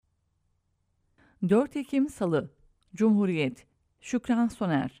4 Ekim Salı, Cumhuriyet, Şükran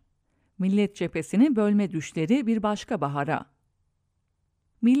Soner Millet cephesini bölme düşleri bir başka bahara.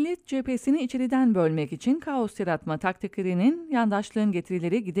 Millet cephesini içeriden bölmek için kaos yaratma taktiklerinin yandaşlığın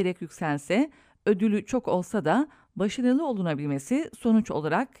getirileri giderek yükselse, ödülü çok olsa da başarılı olunabilmesi, sonuç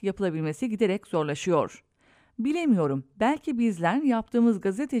olarak yapılabilmesi giderek zorlaşıyor. Bilemiyorum, belki bizler yaptığımız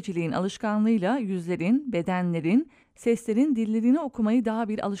gazeteciliğin alışkanlığıyla yüzlerin, bedenlerin, seslerin dillerini okumayı daha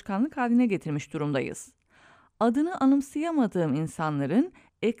bir alışkanlık haline getirmiş durumdayız. Adını anımsayamadığım insanların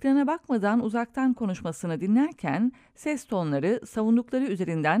ekrana bakmadan uzaktan konuşmasını dinlerken ses tonları, savundukları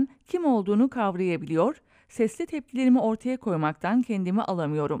üzerinden kim olduğunu kavrayabiliyor, sesli tepkilerimi ortaya koymaktan kendimi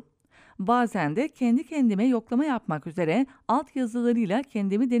alamıyorum. Bazen de kendi kendime yoklama yapmak üzere altyazılarıyla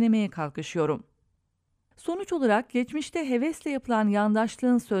kendimi denemeye kalkışıyorum. Sonuç olarak geçmişte hevesle yapılan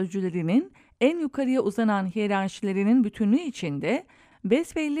yandaşlığın sözcülerinin en yukarıya uzanan hiyerarşilerinin bütünlüğü içinde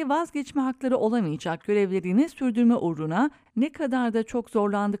besbelli vazgeçme hakları olamayacak görevlerini sürdürme uğruna ne kadar da çok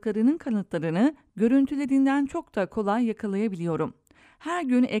zorlandıklarının kanıtlarını görüntülerinden çok da kolay yakalayabiliyorum. Her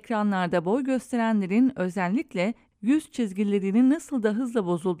gün ekranlarda boy gösterenlerin özellikle yüz çizgilerinin nasıl da hızla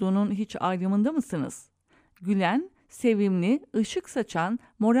bozulduğunun hiç ayrımında mısınız? Gülen, sevimli, ışık saçan,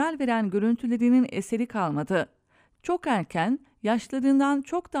 moral veren görüntülerinin eseri kalmadı. Çok erken, yaşlarından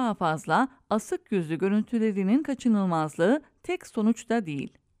çok daha fazla asık yüzlü görüntülerinin kaçınılmazlığı tek sonuç da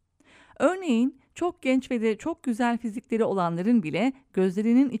değil. Örneğin çok genç ve de çok güzel fizikleri olanların bile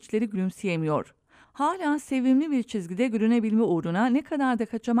gözlerinin içleri gülümseyemiyor. Hala sevimli bir çizgide görünebilme uğruna ne kadar da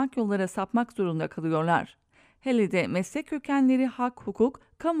kaçamak yollara sapmak zorunda kalıyorlar. Hele de meslek kökenleri hak, hukuk,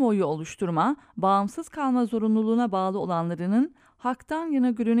 kamuoyu oluşturma, bağımsız kalma zorunluluğuna bağlı olanlarının haktan yana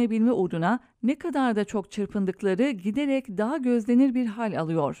görünebilme uğruna ne kadar da çok çırpındıkları giderek daha gözlenir bir hal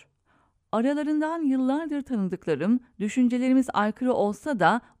alıyor. Aralarından yıllardır tanıdıklarım, düşüncelerimiz aykırı olsa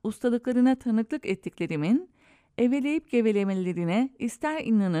da ustalıklarına tanıklık ettiklerimin, eveleyip gevelemelerine ister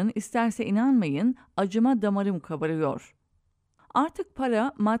inanın isterse inanmayın acıma damarım kabarıyor. Artık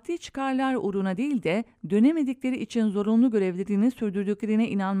para, maddi çıkarlar uğruna değil de dönemedikleri için zorunlu görevlerini sürdürdüklerine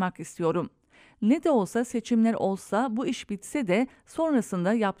inanmak istiyorum. Ne de olsa seçimler olsa bu iş bitse de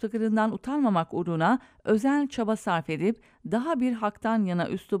sonrasında yaptıklarından utanmamak uğruna özel çaba sarf edip daha bir haktan yana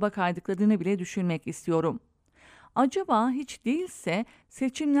üsluba kaydıklarını bile düşünmek istiyorum. Acaba hiç değilse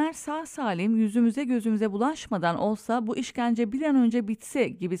seçimler sağ salim yüzümüze gözümüze bulaşmadan olsa bu işkence bir an önce bitse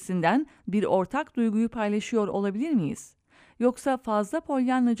gibisinden bir ortak duyguyu paylaşıyor olabilir miyiz? Yoksa fazla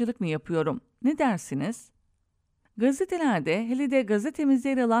polyanlacılık mı yapıyorum? Ne dersiniz? Gazetelerde, hele de gazetemizde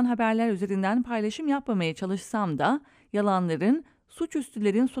yer alan haberler üzerinden paylaşım yapmamaya çalışsam da yalanların,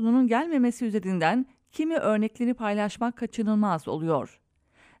 suçüstülerin sonunun gelmemesi üzerinden kimi örnekleri paylaşmak kaçınılmaz oluyor.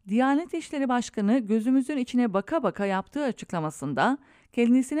 Diyanet İşleri Başkanı gözümüzün içine baka baka yaptığı açıklamasında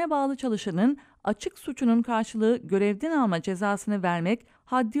kendisine bağlı çalışanın açık suçunun karşılığı görevden alma cezasını vermek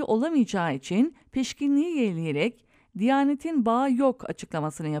haddi olamayacağı için peşkinliği yeğleyerek Diyanet'in bağı yok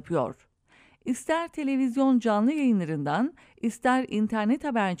açıklamasını yapıyor. İster televizyon canlı yayınlarından, ister internet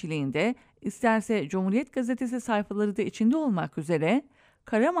haberciliğinde, isterse Cumhuriyet Gazetesi sayfaları da içinde olmak üzere,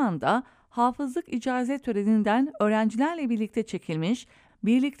 Karaman'da hafızlık icazet töreninden öğrencilerle birlikte çekilmiş,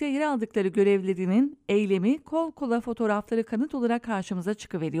 birlikte yer aldıkları görevlerinin eylemi kol kola fotoğrafları kanıt olarak karşımıza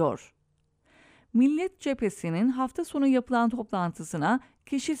çıkıveriyor. Millet cephesinin hafta sonu yapılan toplantısına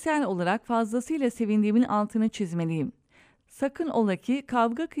kişisel olarak fazlasıyla sevindiğimin altını çizmeliyim. Sakın ola ki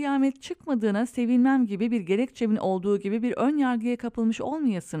kavga kıyamet çıkmadığına sevinmem gibi bir gerekçemin olduğu gibi bir ön yargıya kapılmış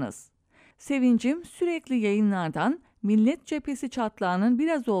olmayasınız. Sevincim sürekli yayınlardan millet cephesi çatlağının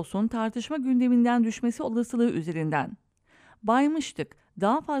biraz olsun tartışma gündeminden düşmesi olasılığı üzerinden. Baymıştık,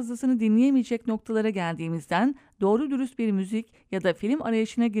 daha fazlasını dinleyemeyecek noktalara geldiğimizden doğru dürüst bir müzik ya da film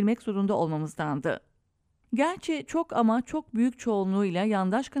arayışına girmek zorunda olmamızdandı. Gerçi çok ama çok büyük çoğunluğuyla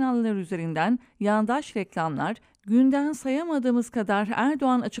yandaş kanallar üzerinden yandaş reklamlar, günden sayamadığımız kadar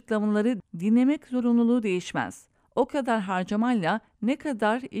Erdoğan açıklamaları dinlemek zorunluluğu değişmez. O kadar harcamayla ne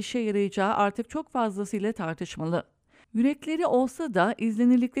kadar işe yarayacağı artık çok fazlasıyla tartışmalı. Yürekleri olsa da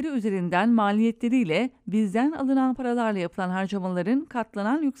izlenirlikleri üzerinden maliyetleriyle bizden alınan paralarla yapılan harcamaların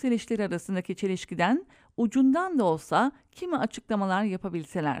katlanan yükselişleri arasındaki çelişkiden ucundan da olsa kimi açıklamalar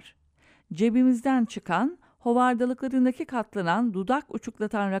yapabilseler. Cebimizden çıkan, hovardalıklarındaki katlanan, dudak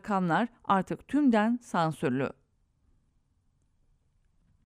uçuklatan rakamlar artık tümden sansürlü.